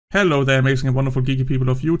Hello there, amazing and wonderful geeky people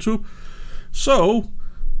of YouTube. So,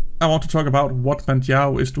 I want to talk about what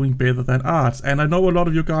Manjaro is doing better than Arch. And I know a lot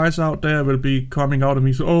of you guys out there will be coming out of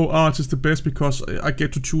me, so, oh, Arch is the best because I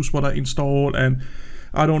get to choose what I install, and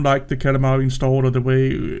I don't like the Calamari installer, the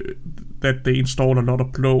way that they install a lot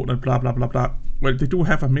of clone and blah blah blah blah. Well, they do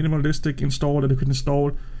have a minimalistic install that you can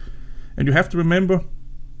install, and you have to remember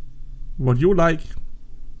what you like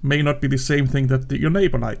may not be the same thing that your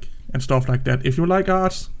neighbor like, and stuff like that. If you like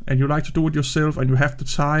Arch and you like to do it yourself and you have the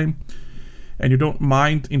time and you don't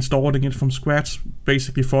mind installing it from scratch,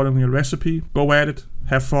 basically following a recipe, go at it,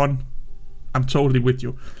 have fun. I'm totally with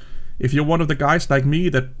you. If you're one of the guys like me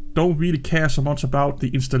that don't really care so much about the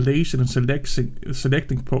installation and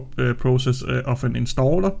selecting process of an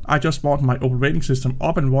installer, I just want my operating system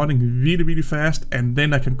up and running really fast, and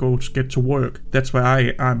then I can go get to work. That's where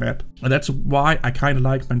I'm at. And that's why I kind of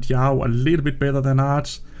like Manjaro a little bit better than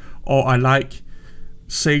Arch, or I like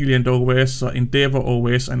Salient OS or Endeavor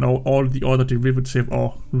OS and all the other derivative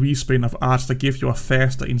or respin of Arch that give you a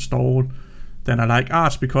faster install than I like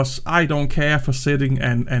Arch, because I don't care for sitting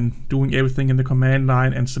and doing everything in the command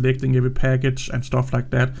line and selecting every package and stuff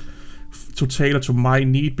like that to tailor to my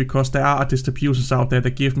need, because there are distributions out there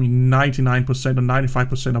that give me 99% or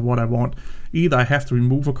 95% of what I want. Either I have to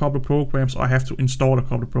remove a couple of programs or I have to install a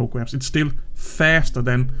couple of programs. It's still faster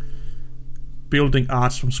than building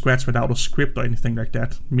Arch from scratch without a script or anything like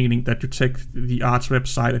that, meaning that you take the Arch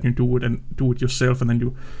website and you do it yourself, and then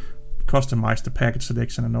you customize the package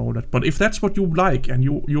selection and all that. But if that's what you like, and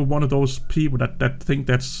you're one of those people that think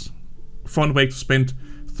that's a fun way to spend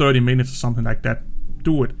 30 minutes or something like that,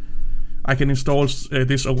 do it. I can install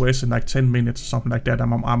this OS in like 10 minutes or something like that.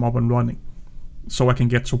 I'm up and running, so I can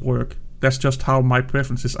get to work. That's just how my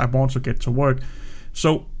preference is. I want to get to work.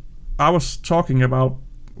 So I was talking about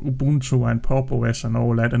Ubuntu and Pop OS and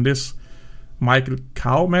all that, and this Michael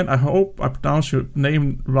Cowman, I hope I pronounced your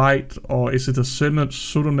name right, or is it a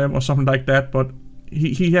pseudonym or something like that, but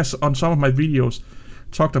he has on some of my videos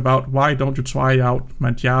talked about why don't you try out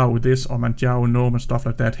Manjaro with this or Manjaro Gnome and stuff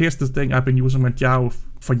like that. Here's the thing, I've been using Manjaro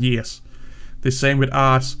for years. The same with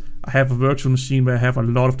Arch. I have a virtual machine where I have a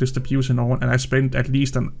lot of distribution on, and I spend at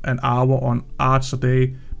least an hour on Arch a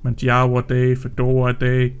day, Manjaro a day, Fedora a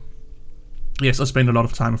day. Yes, I spend a lot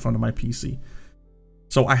of time in front of my PC.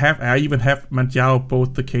 So I even have Manjaro,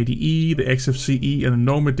 both the KDE, the XFCE, and the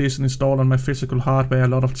GNOME edition installed on my physical hardware a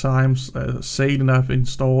lot of times. Salient I've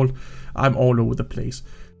installed. I'm all over the place.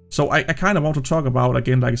 So I kind of want to talk about,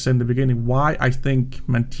 again, like I said in the beginning, why I think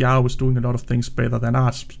Manjaro is doing a lot of things better than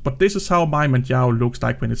Arch. But this is how my Manjaro looks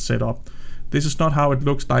like when it's set up. This is not how it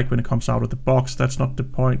looks like when it comes out of the box. That's not the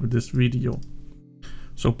point with this video.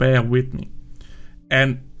 So bear with me.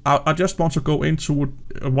 And I just want to go into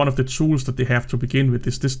one of the tools that they have to begin with.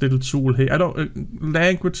 Is this little tool here.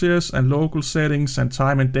 Languages and local settings and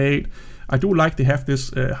time and date. I do like they have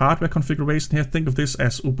this hardware configuration here. Think of this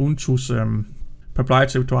as Ubuntu's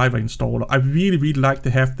proprietary driver installer. I really like to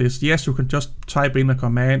have this. Yes, you can just type in a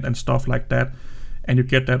command and stuff like that, and you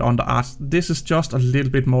get that on the Arch. This is just a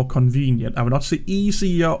little bit more convenient. I will not say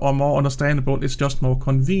easier or more understandable. It's just more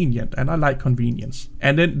convenient, and I like convenience.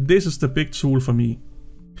 And then this is the big tool for me.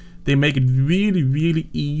 They make it really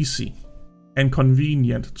easy and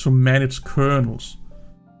convenient to manage kernels.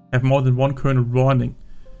 Have more than one kernel running.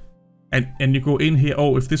 And you go in here,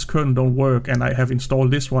 oh, if this kernel don't work and I have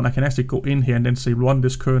installed this one, I can actually go in here and then say run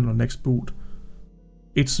this kernel next boot.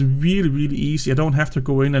 It's really easy. I don't have to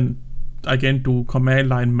go in and again do command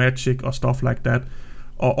line magic or stuff like that,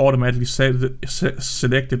 or automatically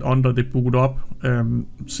select it under the boot up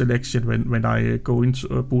selection when I go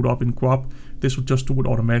into boot up in grub. This will just do it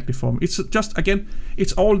automatically for me. It's just, again,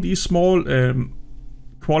 it's all these small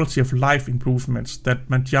quality of life improvements that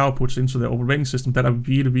Manjaro puts into the operating system that I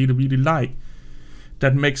really like.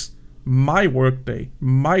 That makes my workday,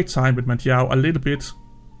 my time with Manjaro a little bit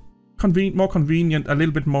more convenient, a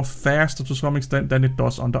little bit more faster to some extent than it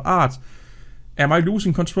does under Arch. Am I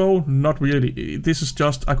losing control? Not really. This is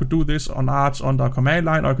just, I could do this on Arch under a command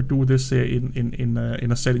line, or I could do this here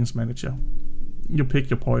in a settings manager. You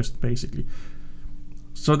pick your poison, basically.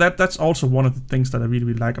 So that's also one of the things that I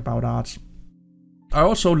really like about Arch. I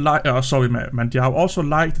also like, Manjaro. I also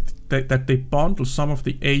like that they bundle some of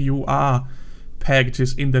the AUR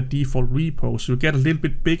packages in the default repo, so you get a little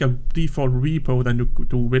bit bigger default repo than you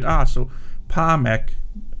do with Arch. So Parmac,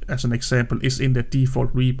 as an example, is in the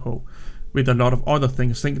default repo with a lot of other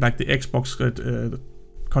things. Think like the Xbox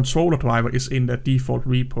controller driver is in the default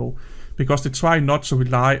repo, because they try not to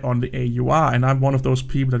rely on the AUR, and I'm one of those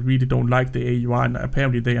people that really don't like the AUR, and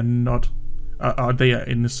apparently they are not, they are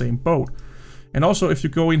in the same boat. And also, if you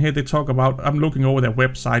go in here, they talk about, I'm looking over their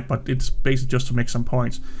website, but it's basically just to make some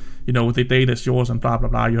points. You know, the data is yours and blah, blah,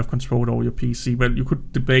 blah. You have control over your PC. Well, you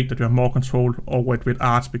could debate that you have more control over it with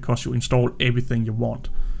Arch because you install everything you want.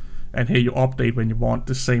 And here you update when you want.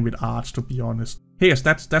 The same with Arch, to be honest. Yes,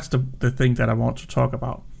 that's the thing that I want to talk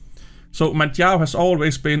about. So Manjaro has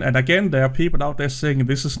always been, and again, there are people out there saying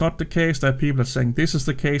this is not the case. There are people that are saying this is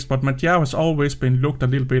the case. But Manjaro has always been looked a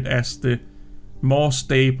little bit as the more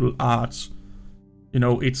stable Arch. You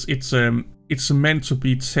know, it's meant to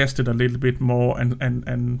be tested a little bit more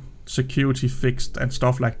and security fixed and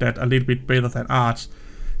stuff like that a little bit better than Arch.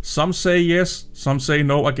 Some say yes, some say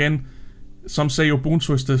no. Again, some say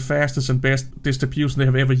Ubuntu is the fastest and best distribution they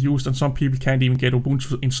have ever used, and some people can't even get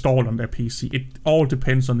Ubuntu installed on their PC. It all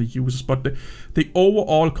depends on the users, but the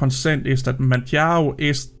overall consent is that Manjaro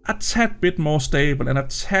is a tad bit more stable and a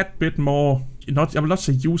tad bit more, I will not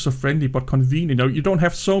say user-friendly, but convenient. You know, you don't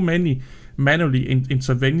have so many manually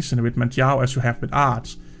intervention with Manjaro as you have with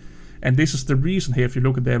Arch. And this is the reason here, if you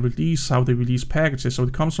look at their release, how they release packages. So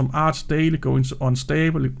it comes from Arch daily, going to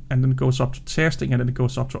unstable, and then it goes up to testing, and then it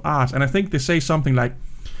goes up to Arch. And I think they say something like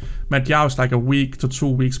Manjaro is like a week to 2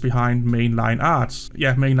 weeks behind mainline Arch.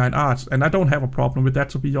 Yeah, mainline Arch. And I don't have a problem with that,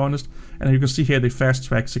 to be honest. And you can see here they fast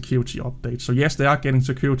track security updates. So yes, they are getting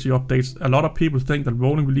security updates. A lot of people think that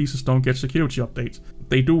rolling releases don't get security updates.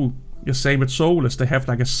 They do. The same with Solus, they have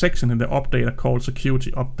like a section in the updater called security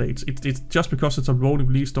updates. It's just because it's a rolling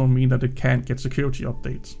release don't mean that it can't get security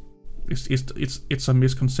updates. It's a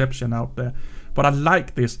misconception out there. But I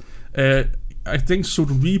like this. I think Sud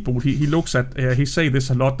Reboot, he looks at, he say this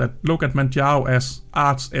a lot, that look at Manjaro as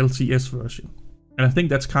Arch LTS version. And I think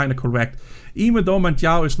that's kind of correct. Even though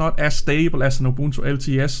Manjaro is not as stable as an Ubuntu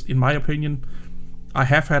LTS, in my opinion, I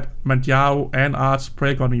have had Manjaro and Arch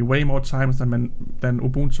break on me way more times than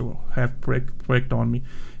Ubuntu have breaked on me.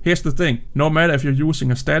 Here's the thing, no matter if you're using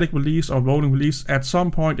a static release or rolling release, at some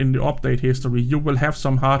point in the update history, you will have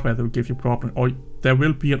some hardware that will give you problem, or there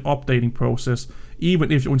will be an updating process. Even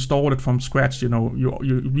if you install it from scratch, you know, you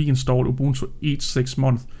reinstall Ubuntu each 6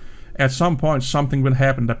 months. At some point, something will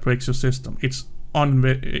happen that breaks your system.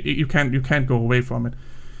 You can't go away from it.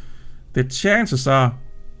 The chances are,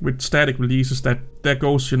 with static releases, that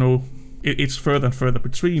goes, you know, it's further and further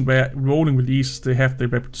between, where rolling releases, they have the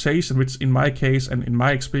reputation, which in my case and in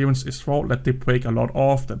my experience is fault that they break a lot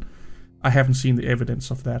often. I haven't seen the evidence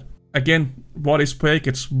of that. Again, what is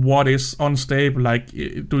breakage? What is unstable? Like,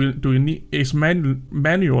 do you need, is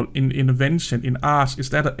manual intervention in Arch, is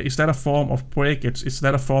that a form of breakage? Is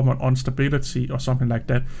that a form of instability or something like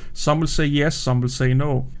that? Some will say yes, some will say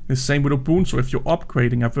no. The same with Ubuntu. If you're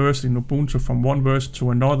upgrading a version in Ubuntu from one version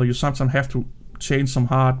to another, you sometimes have to change some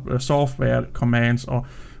software commands, or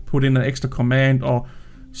put in an extra command, or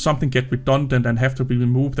something get redundant and have to be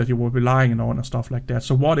removed that you were relying on and stuff like that.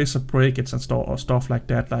 So what is a breakage and stuff like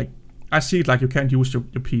that? Like, I see it like you can't use your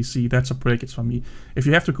PC. That's a breakage for me. If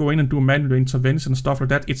you have to go in and do manual intervention and stuff like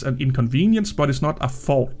that, it's an inconvenience, but it's not a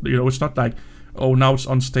fault. You know, it's not like, oh, now it's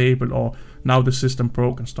unstable, or now the system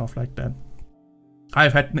broke and stuff like that.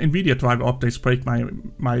 I've had NVIDIA driver updates break my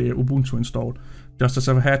Ubuntu install, just as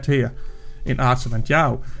I've had here in Arch and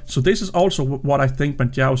Manjaro. So this is also what I think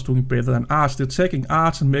Manjaro is doing better than Arch. They're taking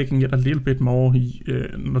Arch and making it a little bit more,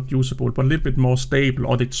 not usable, but a little bit more stable,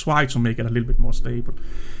 or they try to make it a little bit more stable.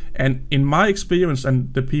 And in my experience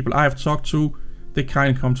and the people I have talked to, they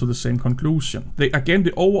kind of come to the same conclusion. Again,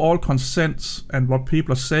 the overall consent and what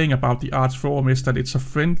people are saying about the Arch forum is that it's a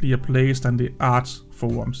friendlier place than the Arch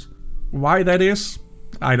forums. Why that is,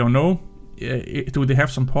 I don't know. Do they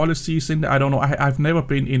have some policies in there? I don't know. I've never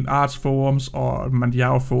been in Arch forums or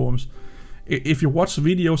Manjaro forums. If you watch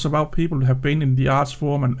videos about people who have been in the Arch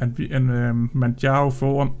forum and Manjaro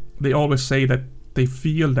forum, they always say that they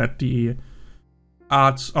feel that the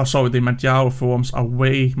Manjaro forums are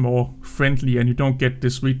way more friendly, and you don't get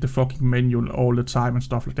this read the fucking manual all the time and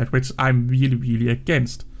stuff like that, which I'm really, really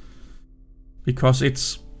against. Because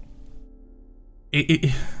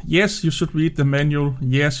yes, you should read the manual,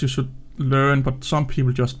 yes, you should learn, but some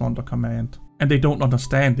people just want a command. And they don't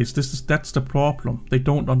understand this. That's the problem. They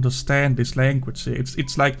don't understand this language.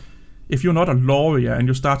 It's like, if you're not a lawyer and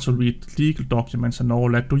you start to read legal documents and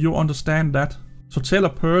all that, do you understand that? So tell a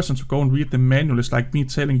person to go and read the manual is like me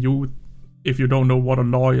telling you, if you don't know what a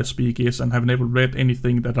lawyer speak is and have never read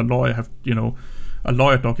anything that a lawyer have, you know, a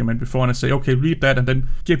lawyer document before, and I say, okay, read that and then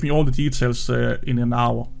give me all the details in an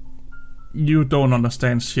hour. You don't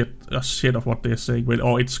understand shit of what they're saying,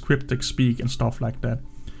 or it's cryptic speak and stuff like that.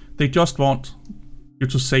 They just want you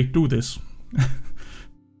to say, do this.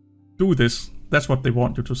 Do this. That's what they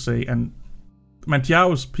want you to say, and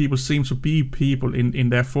Manjaro's people seem to be people in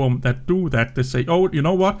their forum that do that. They say, oh, you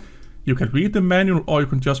know what? You can read the manual or you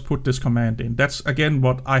can just put this command in. That's again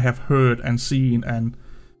what I have heard and seen and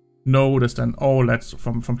noticed and all that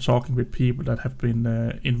from talking with people that have been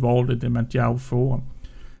involved in the Manjaro forum.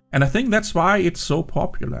 And I think that's why it's so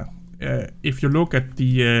popular. If you look at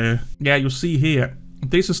the, you see here,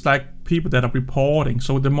 this is like people that are reporting.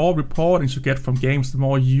 So the more reportings you get from games, the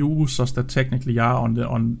more users that technically are on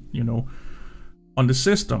the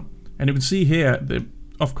system. And you can see here,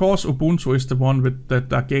 of course, Ubuntu is the one with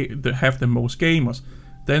that have the most gamers.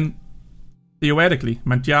 Then theoretically,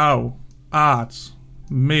 Manjaro, Arch,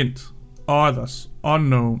 Mint, others,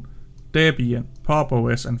 Unknown, Debian, Pop!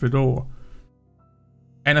 OS, and Fedora.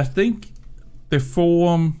 And I think the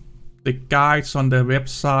forum, the guides on their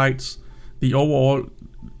websites, the overall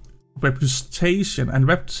reputation, and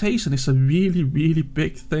reputation is a really, really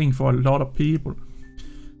big thing for a lot of people.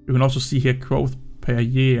 You can also see here growth per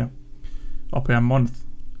year or per month.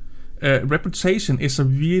 Reputation is a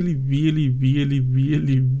really, really, really,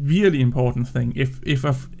 really, really important thing. If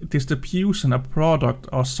a distribution, a product,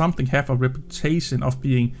 or something have a reputation of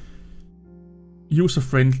being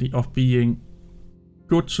user-friendly, of being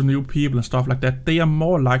good to new people and stuff like that, they are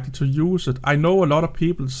more likely to use it. I know a lot of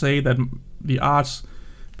people say that the arts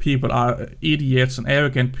people are idiots and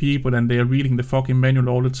arrogant people and they are reading the fucking manual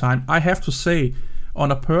all the time. I have to say, on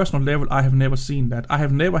a personal level, I have never seen that. I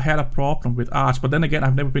have never had a problem with arts, but then again,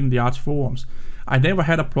 I've never been in the arts forums. I never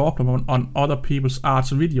had a problem on other people's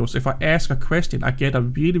arts videos. If I ask a question, I get a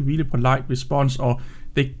really, really polite response, or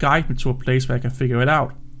they guide me to a place where I can figure it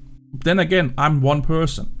out. Then again, I'm one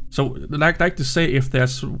person. So like to say, if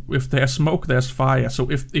there's smoke, there's fire. So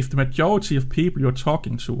if the majority of people you're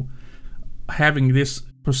talking to having this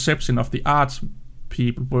perception of the arts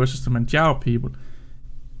people versus the Manjaro people,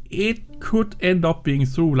 it could end up being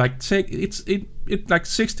through like it's like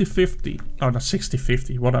 60-50. Oh, not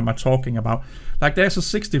 60-50. What am I talking about? Like there's a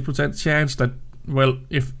 60% chance that, well,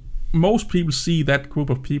 if most people see that group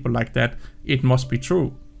of people like that, it must be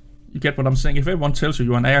true. You get what I'm saying? If everyone tells you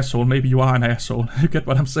you're an asshole, maybe you are an asshole. You get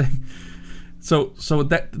what I'm saying? So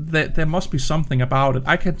that there must be something about it.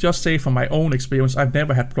 I can just say from my own experience, I've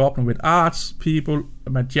never had problem with arts people,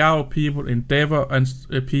 Manjaro people, Endeavor and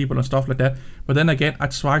people and stuff like that. But then again, I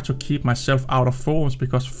try to keep myself out of forums,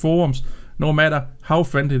 because forums, no matter how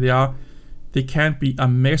friendly they are, they can be a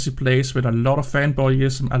messy place with a lot of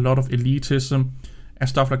fanboyism, a lot of elitism and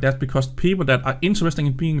stuff like that, because people that are interested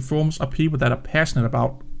in being in forums are people that are passionate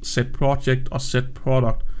about said project or said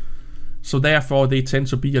product. So therefore they tend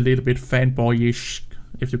to be a little bit fanboyish,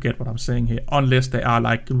 if you get what I'm saying here, unless there are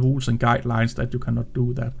like rules and guidelines that you cannot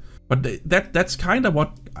do that. But that's kind of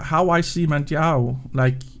how I see Manjaro.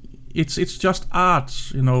 Like it's just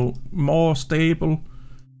art, you know, more stable.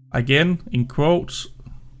 Again, in quotes,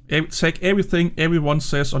 take everything everyone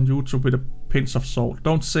says on YouTube with a pinch of salt.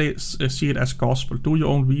 Don't see it as gospel. Do your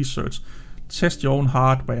own research. Test your own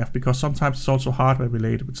hardware, because sometimes it's also hardware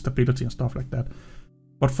related with stability and stuff like that.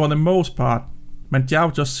 But for the most part,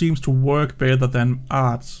 Manjaro just seems to work better than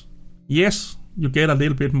arts. Yes, you get a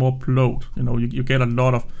little bit more bloat. You know, you get a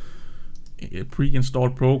lot of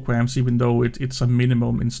pre-installed programs, even though it's a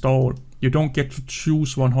minimum install. You don't get to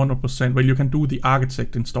choose 100%. Well, you can do the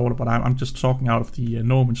architect installer, but I'm just talking out of the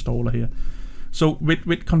GNOME installer here. So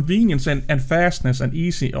with convenience and fastness and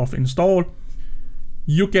easy of install,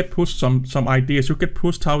 you get pushed some ideas. You get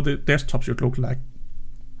pushed how the desktop should look like.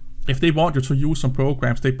 If they want you to use some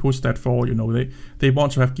programs, they push that for you. Know, they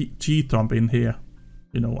want to have G-Thumb in here.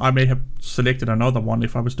 You know, I may have selected another one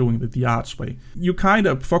if I was doing the arts way. You kind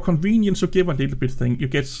of, for convenience, you give a little bit thing. You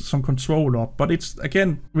get some control up. But it's,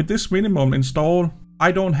 again, with this minimum install,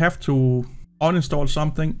 I don't have to uninstall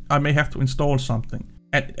something. I may have to install something.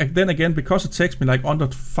 And then again, because it takes me like under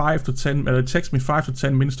 5 to 10, it takes me 5 to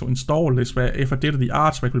 10 minutes to install this, where if I did the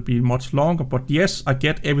arts way, it would be much longer. But yes, I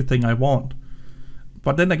get everything I want.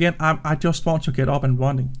 But then again, I just want to get up and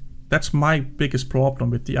running. That's my biggest problem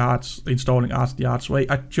with the arts, installing arts the arts way.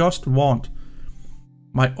 I just want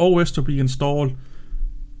my OS to be installed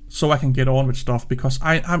so I can get on with stuff, because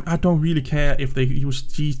I don't really care if they use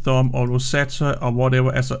G-Thumb or Rosetta or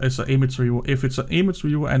whatever as an image viewer. If it's an image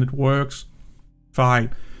viewer and it works,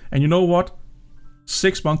 fine. And you know what?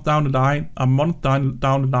 6 months down the line, a month down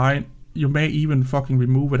the line, you may even fucking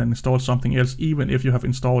remove it and install something else, even if you have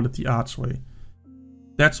installed it the arts way.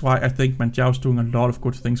 That's why I think Manjaro's doing a lot of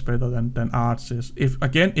good things better than arts is.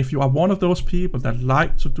 If you are one of those people that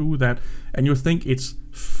like to do that, and you think it's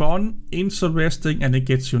fun, interesting, and it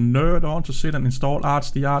gets you nerd on to sit and install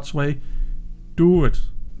arts the arts way, do it.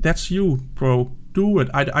 that's you, bro. Do it.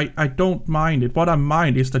 I don't mind it. What I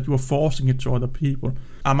mind is that you are forcing it to other people.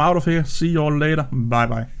 I'm out of here. See you all later. Bye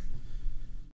bye.